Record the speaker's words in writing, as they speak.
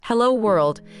Hello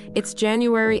world, it's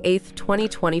January 8th,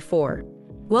 2024.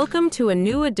 Welcome to a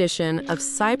new edition of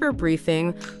Cyber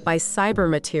Briefing by Cyber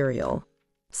Material.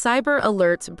 Cyber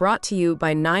alerts brought to you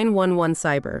by 911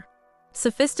 Cyber.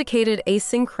 Sophisticated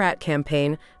Asyncrat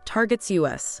campaign targets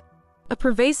US. A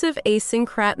pervasive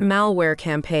Asyncrat malware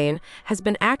campaign has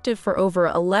been active for over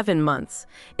 11 months,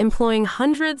 employing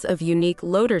hundreds of unique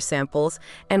loader samples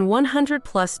and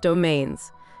 100-plus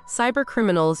domains.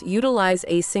 Cybercriminals utilize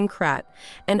Asyncrat,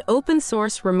 an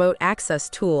open-source remote access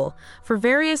tool, for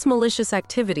various malicious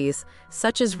activities,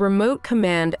 such as remote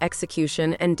command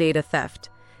execution and data theft.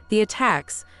 The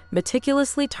attacks,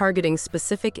 meticulously targeting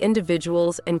specific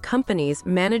individuals and companies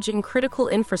managing critical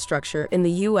infrastructure in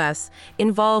the U.S.,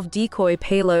 involve decoy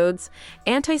payloads,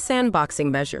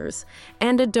 anti-sandboxing measures,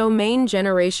 and a domain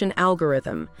generation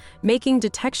algorithm, making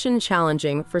detection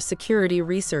challenging for security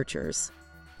researchers.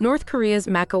 North Korea's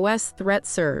macOS threat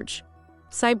surge.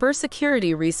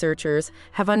 Cybersecurity researchers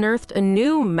have unearthed a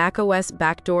new macOS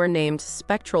backdoor named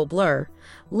Spectral Blur,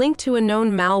 linked to a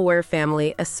known malware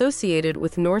family associated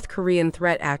with North Korean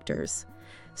threat actors.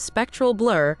 Spectral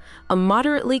Blur, a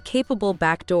moderately capable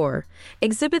backdoor,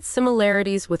 exhibits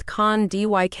similarities with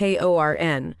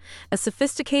ConDyKorn, a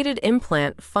sophisticated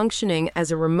implant functioning as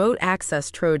a remote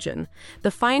access Trojan.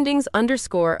 The findings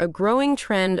underscore a growing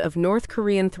trend of North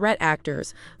Korean threat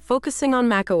actors focusing on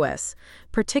macOS,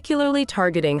 particularly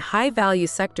targeting high-value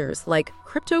sectors like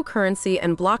cryptocurrency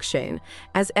and blockchain,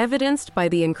 as evidenced by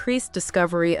the increased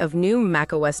discovery of new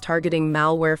macOS targeting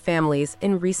malware families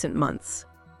in recent months.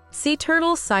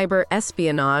 SeaTurtle cyber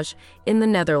espionage in the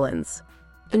Netherlands.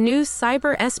 A new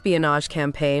cyber espionage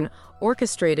campaign,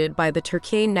 orchestrated by the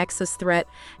Turkey Nexus threat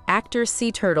actor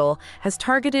SeaTurtle, has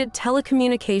targeted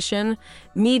telecommunication,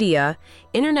 media,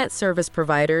 internet service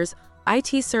providers,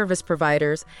 IT service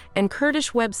providers, and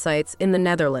Kurdish websites in the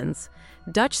Netherlands.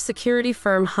 Dutch security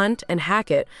firm Hunt and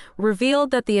Hackett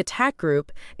revealed that the attack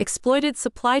group exploited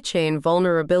supply chain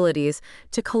vulnerabilities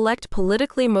to collect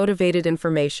politically motivated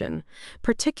information,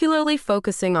 particularly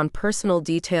focusing on personal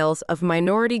details of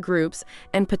minority groups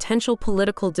and potential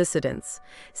political dissidents.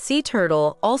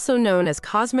 SeaTurtle, also known as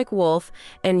Cosmic Wolf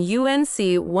and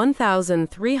UNC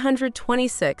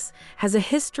 1326, has a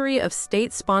history of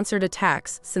state-sponsored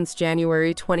attacks since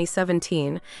January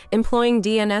 2017, employing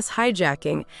DNS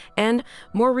hijacking and,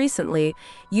 more recently,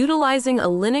 utilizing a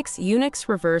Linux-Unix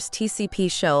reverse TCP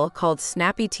shell called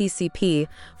SnappyTCP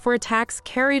for attacks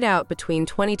carried out between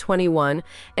 2021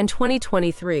 and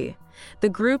 2023. The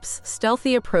group's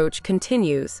stealthy approach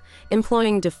continues,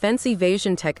 employing defense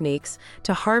evasion techniques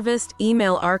to harvest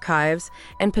email archives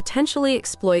and potentially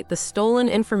exploit the stolen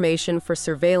information for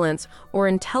surveillance or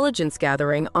intelligence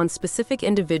gathering on specific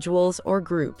individuals or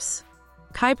groups.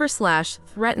 Kyber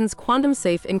threatens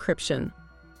quantum-safe encryption.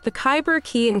 The Kyber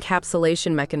key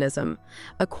encapsulation mechanism,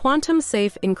 a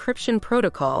quantum-safe encryption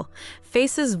protocol,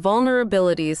 faces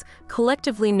vulnerabilities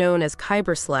collectively known as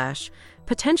Kyber/,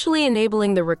 potentially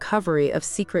enabling the recovery of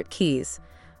secret keys.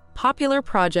 Popular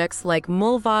projects like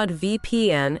Mullvad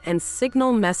VPN and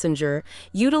Signal Messenger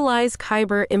utilize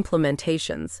Kyber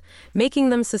implementations, making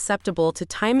them susceptible to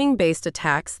timing-based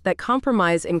attacks that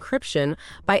compromise encryption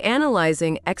by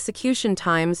analyzing execution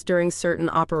times during certain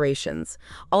operations.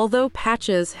 Although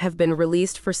patches have been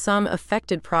released for some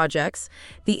affected projects,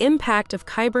 the impact of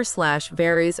Kyber/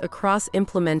 varies across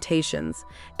implementations,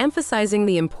 emphasizing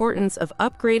the importance of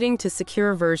upgrading to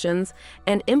secure versions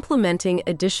and implementing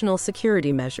additional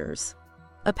security measures.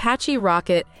 Apache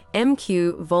Rocket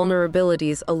MQ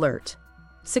vulnerabilities alert.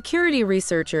 Security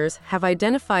researchers have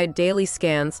identified daily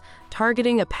scans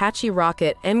targeting Apache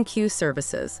Rocket MQ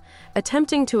services,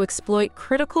 attempting to exploit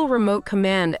critical remote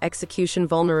command execution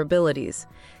vulnerabilities.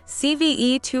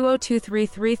 CVE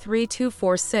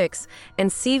 2023333246 and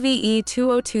CVE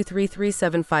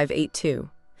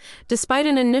 2023337582. Despite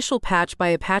an initial patch by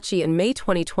Apache in May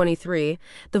 2023,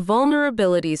 the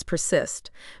vulnerabilities persist,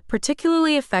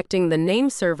 particularly affecting the name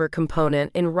server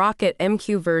component in Rocket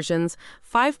MQ versions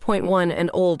 5.1 and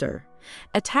older.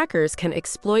 Attackers can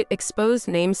exploit exposed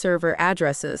name server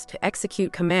addresses to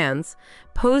execute commands,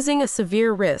 posing a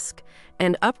severe risk,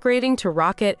 and upgrading to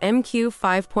Rocket MQ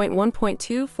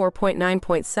 5.1.2,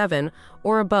 4.9.7,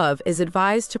 or above is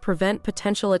advised to prevent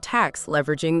potential attacks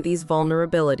leveraging these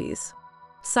vulnerabilities.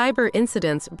 Cyber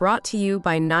incidents brought to you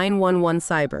by 911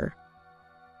 Cyber.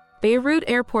 Beirut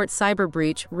airport cyber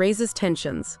breach raises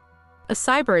tensions. A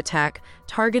cyber attack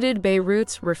targeted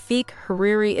Beirut's Rafik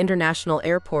Hariri International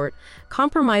Airport,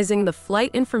 compromising the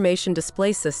Flight Information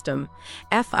Display System,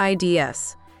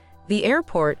 FIDS. The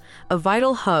airport, a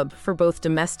vital hub for both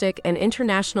domestic and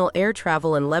international air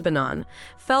travel in Lebanon,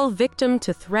 fell victim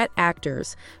to threat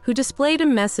actors who displayed a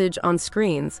message on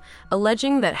screens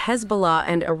alleging that Hezbollah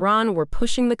and Iran were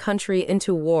pushing the country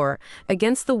into war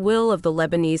against the will of the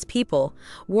Lebanese people,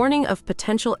 warning of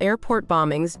potential airport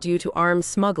bombings due to arms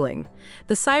smuggling.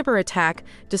 The cyber attack,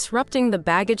 disrupting the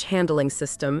baggage handling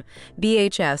system,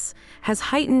 BHS, has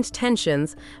heightened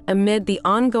tensions amid the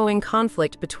ongoing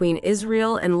conflict between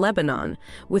Israel and Lebanon,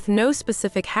 with no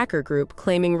specific hacker group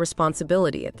claiming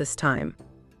responsibility at this time.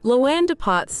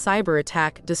 Loandepot's cyber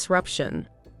attack disruption.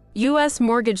 U.S.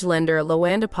 mortgage lender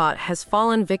Loandepot has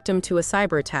fallen victim to a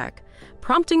cyber attack,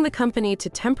 prompting the company to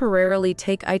temporarily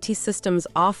take IT systems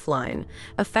offline,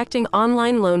 affecting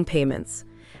online loan payments.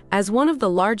 As one of the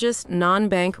largest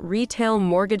non-bank retail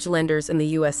mortgage lenders in the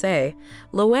USA,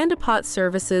 Loandepot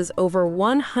services over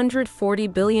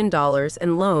 $140 billion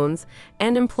in loans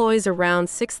and employs around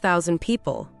 6,000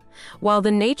 people. While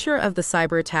the nature of the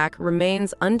cyber attack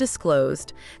remains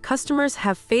undisclosed, customers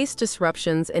have faced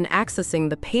disruptions in accessing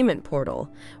the payment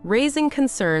portal, raising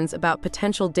concerns about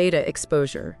potential data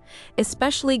exposure,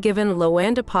 especially given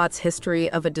Loandepot's history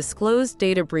of a disclosed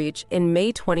data breach in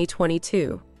May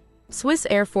 2022. Swiss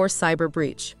Air Force cyber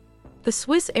breach. The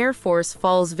Swiss Air Force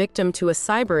falls victim to a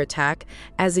cyber attack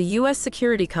as a U.S.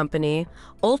 security company,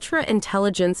 Ultra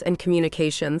Intelligence and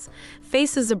Communications,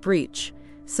 faces a breach.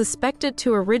 Suspected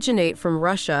to originate from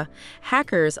Russia,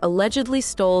 hackers allegedly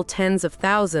stole tens of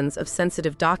thousands of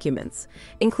sensitive documents,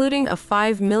 including a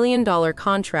 $5 million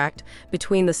contract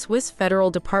between the Swiss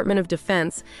Federal Department of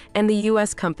Defense and the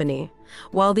U.S. company.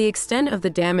 While the extent of the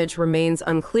damage remains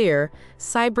unclear,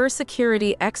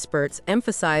 cybersecurity experts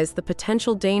emphasize the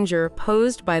potential danger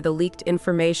posed by the leaked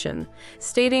information,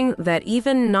 stating that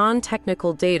even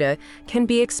non-technical data can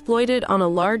be exploited on a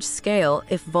large scale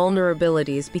if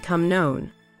vulnerabilities become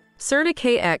known.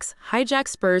 CertiK-X hijack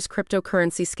spurs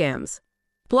cryptocurrency scams.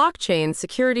 Blockchain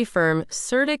security firm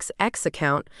CertiK-X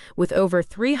account, with over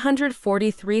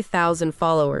 343,000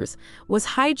 followers, was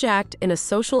hijacked in a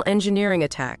social engineering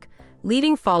attack,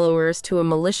 leading followers to a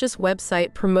malicious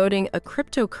website promoting a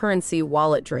cryptocurrency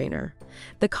wallet drainer.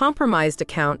 The compromised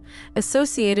account,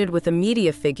 associated with a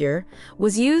media figure,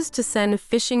 was used to send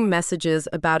phishing messages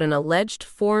about an alleged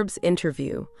Forbes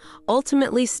interview,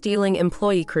 ultimately stealing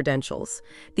employee credentials.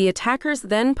 The attackers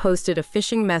then posted a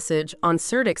phishing message on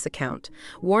CertiK-X account,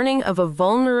 warning of a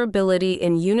vulnerability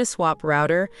in Uniswap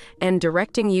router and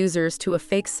directing users to a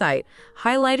fake site,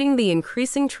 highlighting the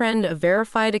increasing trend of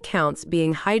verified accounts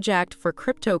being hijacked for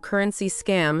cryptocurrency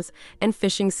scams and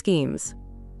phishing schemes.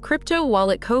 Crypto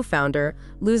wallet co-founder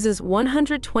loses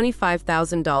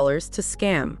 $125,000 to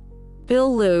scam.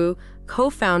 Bill Liu,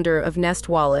 co-founder of Nest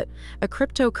Wallet, a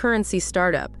cryptocurrency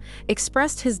startup,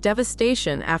 expressed his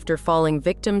devastation after falling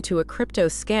victim to a crypto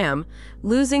scam,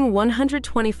 losing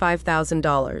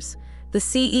 $125,000. The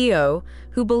CEO,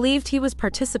 who believed he was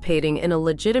participating in a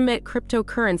legitimate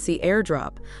cryptocurrency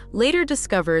airdrop, later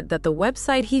discovered that the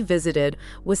website he visited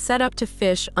was set up to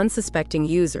phish unsuspecting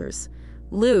users.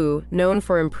 Liu, known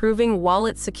for improving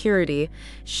wallet security,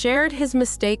 shared his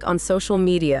mistake on social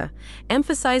media,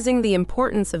 emphasizing the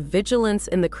importance of vigilance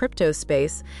in the crypto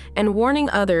space and warning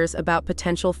others about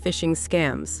potential phishing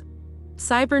scams.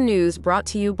 Cyber News brought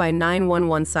to you by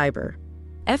 911 Cyber.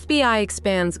 FBI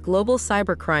expands global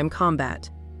cybercrime combat.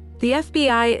 The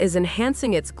FBI is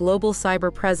enhancing its global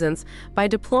cyber presence by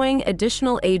deploying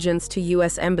additional agents to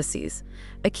U.S. embassies,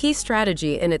 a key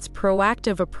strategy in its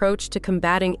proactive approach to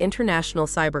combating international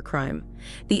cybercrime.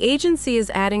 The agency is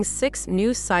adding 6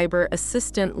 new cyber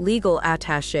assistant legal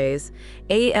attachés,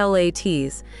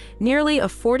 ALATs, nearly a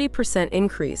 40%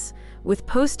 increase, with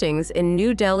postings in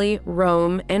New Delhi,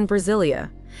 Rome, and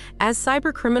Brasilia. As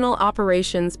cybercriminal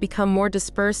operations become more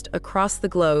dispersed across the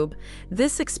globe,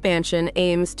 this expansion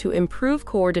aims to improve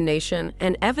coordination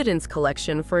and evidence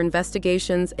collection for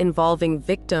investigations involving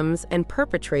victims and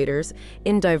perpetrators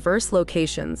in diverse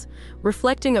locations,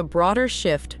 reflecting a broader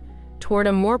shift toward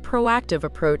a more proactive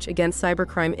approach against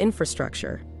cybercrime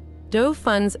infrastructure. DOE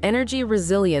funds energy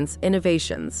resilience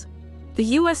innovations. The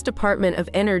U.S. Department of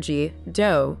Energy,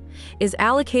 DOE, is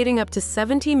allocating up to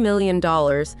 $70 million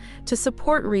to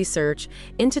support research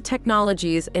into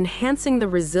technologies enhancing the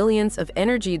resilience of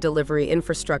energy delivery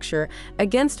infrastructure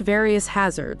against various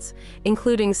hazards,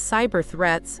 including cyber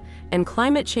threats and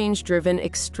climate change-driven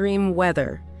extreme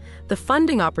weather. The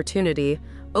funding opportunity,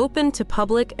 open to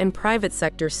public and private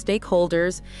sector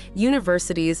stakeholders,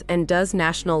 universities, and DOE's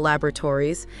national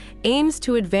laboratories, aims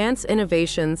to advance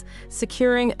innovations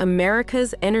securing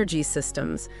America's energy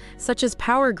systems, such as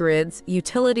power grids,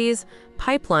 utilities,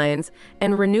 pipelines,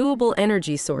 and renewable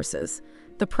energy sources.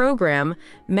 The program,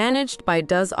 managed by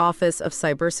DOE's Office of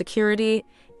Cybersecurity,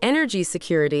 Energy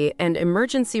Security and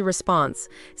Emergency Response,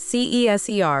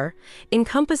 CESER,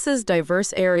 encompasses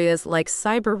diverse areas like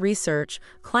cyber research,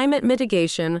 climate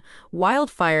mitigation,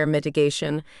 wildfire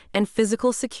mitigation, and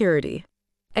physical security.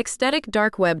 Ecstatic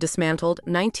Dark Web dismantled,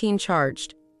 19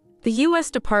 charged. The U.S.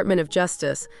 Department of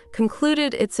Justice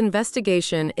concluded its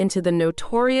investigation into the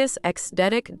notorious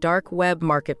Ecstatic Dark Web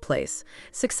marketplace,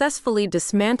 successfully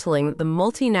dismantling the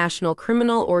multinational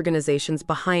criminal organizations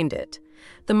behind it.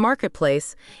 The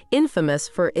marketplace, infamous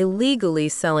for illegally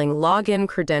selling login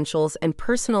credentials and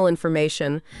personal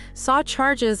information, saw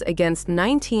charges against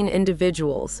 19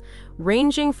 individuals,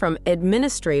 ranging from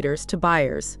administrators to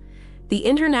buyers. The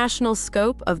international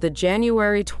scope of the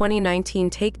January 2019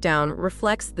 takedown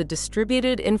reflects the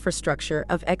distributed infrastructure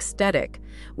of Ecstatic,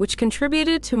 which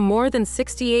contributed to more than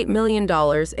 $68 million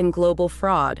in global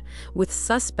fraud, with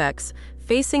suspects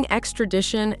facing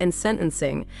extradition and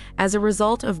sentencing as a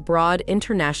result of broad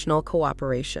international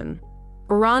cooperation.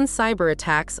 Iran cyber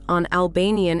attacks on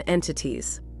Albanian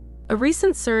entities. A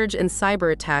recent surge in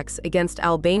cyber attacks against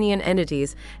Albanian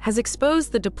entities has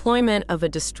exposed the deployment of a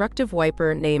destructive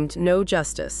wiper named No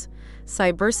Justice.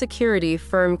 Cybersecurity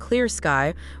firm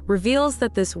ClearSky reveals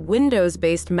that this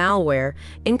Windows-based malware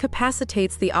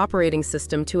incapacitates the operating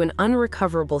system to an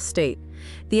unrecoverable state.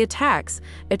 The attacks,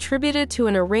 attributed to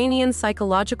an Iranian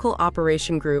psychological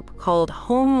operation group called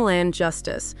Homeland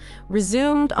Justice,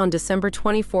 resumed on December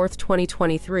 24,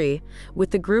 2023, with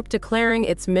the group declaring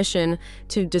its mission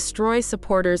to destroy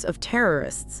supporters of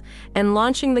terrorists and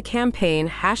launching the campaign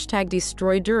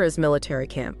 #DestroyDuras military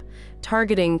camp,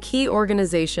 targeting key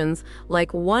organizations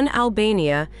like One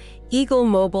Albania, Eagle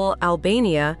Mobile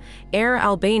Albania, Air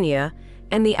Albania,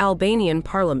 and the Albanian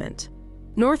Parliament.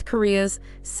 North Korea's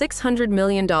 $600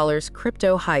 million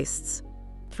crypto heists.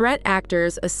 Threat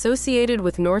actors associated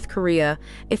with North Korea,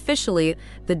 officially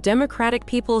the Democratic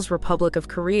People's Republic of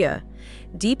Korea,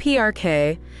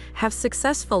 DPRK, have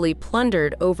successfully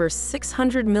plundered over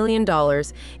 $600 million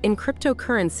in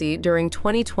cryptocurrency during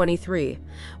 2023,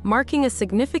 marking a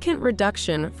significant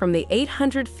reduction from the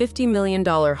 $850 million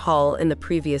haul in the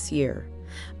previous year.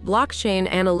 Blockchain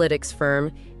analytics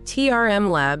firm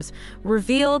TRM Labs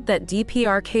revealed that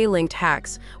DPRK-linked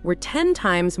hacks were 10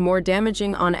 times more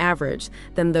damaging on average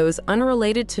than those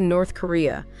unrelated to North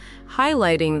Korea,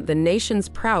 highlighting the nation's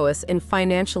prowess in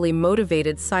financially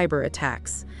motivated cyber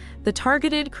attacks. The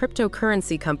targeted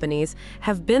cryptocurrency companies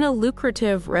have been a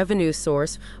lucrative revenue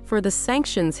source for the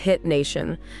sanctions-hit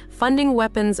nation, funding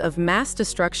weapons of mass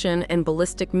destruction and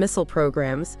ballistic missile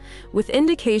programs, with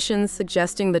indications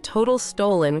suggesting the total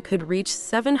stolen could reach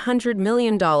 $700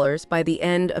 million by the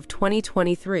end of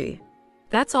 2023.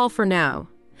 That's all for now.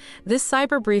 This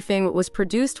cyber briefing was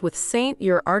produced with Saint,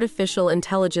 your artificial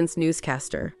intelligence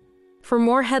newscaster. For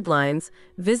more headlines,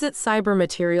 visit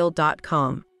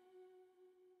cybermaterial.com.